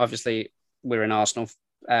 Obviously, we're an Arsenal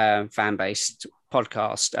fan-based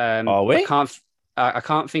podcast. Are we? I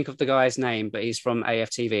can't think of the guy's name, but he's from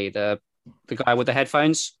AFTV, the guy with the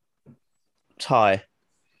headphones. Ty.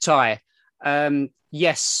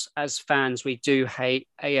 Yes, as fans, we do hate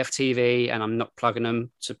AFTV, and I'm not plugging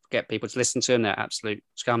them to get people to listen to them. They're absolute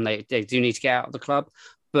scum. They do need to get out of the club,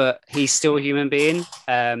 but he's still a human being.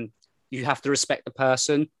 You have to respect the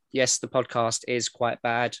person. Yes, the podcast is quite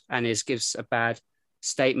bad and gives a bad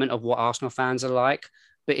statement of what Arsenal fans are like.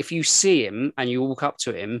 But if you see him and you walk up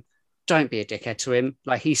to him, don't be a dickhead to him.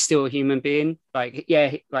 Like, he's still a human being. Like,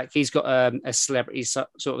 yeah, he's got a celebrity sort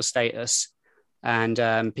of status,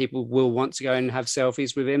 and people will want to go and have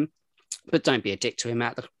selfies with him. But don't be a dick to him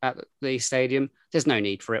at the stadium. There's no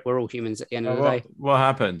need for it. We're all humans at the end of the day. What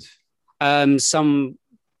happened?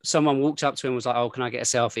 Someone walked up to him and was like, "Oh, can I get a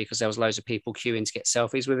selfie?" Because there was loads of people queuing to get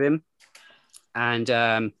selfies with him, and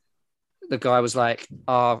the guy was like,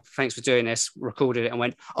 "Oh, thanks for doing this." Recorded it and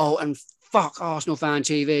went, "Oh, and fuck Arsenal Fan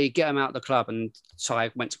TV, get him out of the club." And so I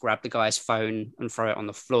went to grab the guy's phone and throw it on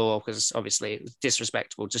the floor because obviously it was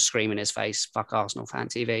disrespectful to scream in his face, "Fuck Arsenal Fan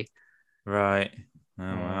TV." Right. Oh,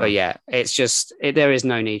 wow. But yeah, it's just, there is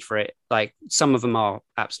no need for it. Like, some of them are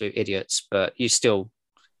absolute idiots, but you still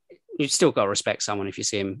got to respect someone if you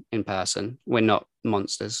see him in person. We're not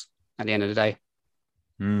monsters at the end of the day.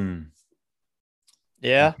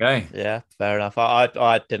 Yeah. Okay. Yeah, fair enough.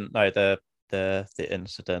 I didn't know the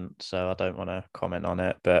incident, so I don't want to comment on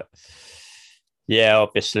it. But yeah,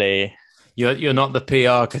 obviously, you're not the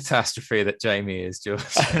PR catastrophe that Jamie is, George.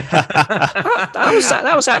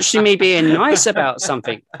 that was actually me being nice about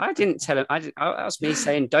something. I didn't tell him. That was me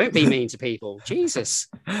saying, "Don't be mean to people." Jesus.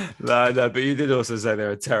 No, but you did also say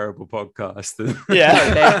they're a terrible podcast.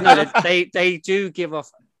 Yeah, they do give off.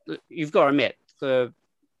 You've got to admit, the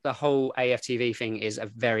whole AFTV thing is a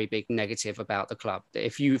very big negative about the club.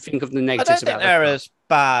 If you think of the negatives, I don't think they're as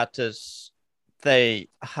bad as they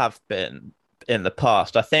have been in the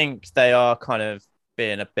past. I think they are kind of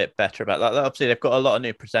being a bit better about that. Obviously, they've got a lot of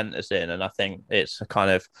new presenters in, and I think it's a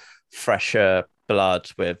kind of fresher blood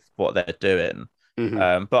with what they're doing.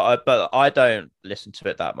 Mm-hmm. But I don't listen to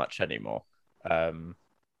it that much anymore.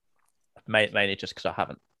 Mainly just because I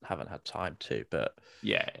haven't had time to. But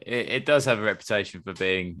yeah, it does have a reputation for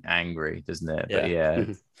being angry, doesn't it? Yeah. But yeah,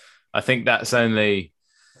 Mm-hmm. I think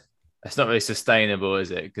it's not really sustainable, is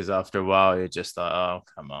it? Because after a while, you're just like, oh,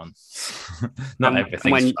 come on. Not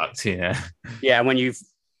everything's fucked, Yeah, and when you've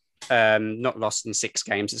not lost in 6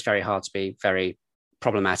 games, it's very hard to be very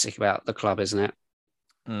problematic about the club, isn't it?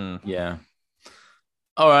 Yeah.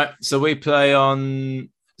 All right. So we play on.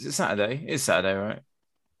 Is it Saturday? It's Saturday, right?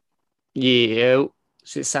 Yeah.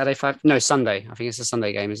 Is it Saturday 5? No, Sunday. I think it's a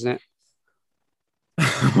Sunday game, isn't it?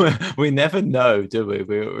 We never know, do we?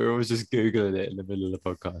 We're always just Googling it in the middle of the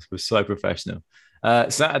podcast. We're so professional.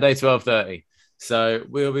 Saturday, 12:30. So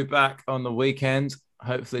we'll be back on the weekend,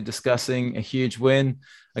 hopefully discussing a huge win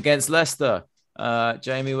against Leicester.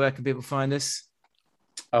 Jamie, where can people find us?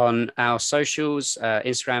 On our socials,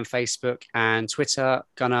 Instagram, Facebook, and Twitter,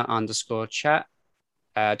 Gunner_chat.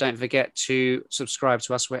 Don't forget to subscribe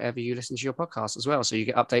to us wherever you listen to your podcast as well, so you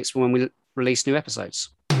get updates when we release new episodes.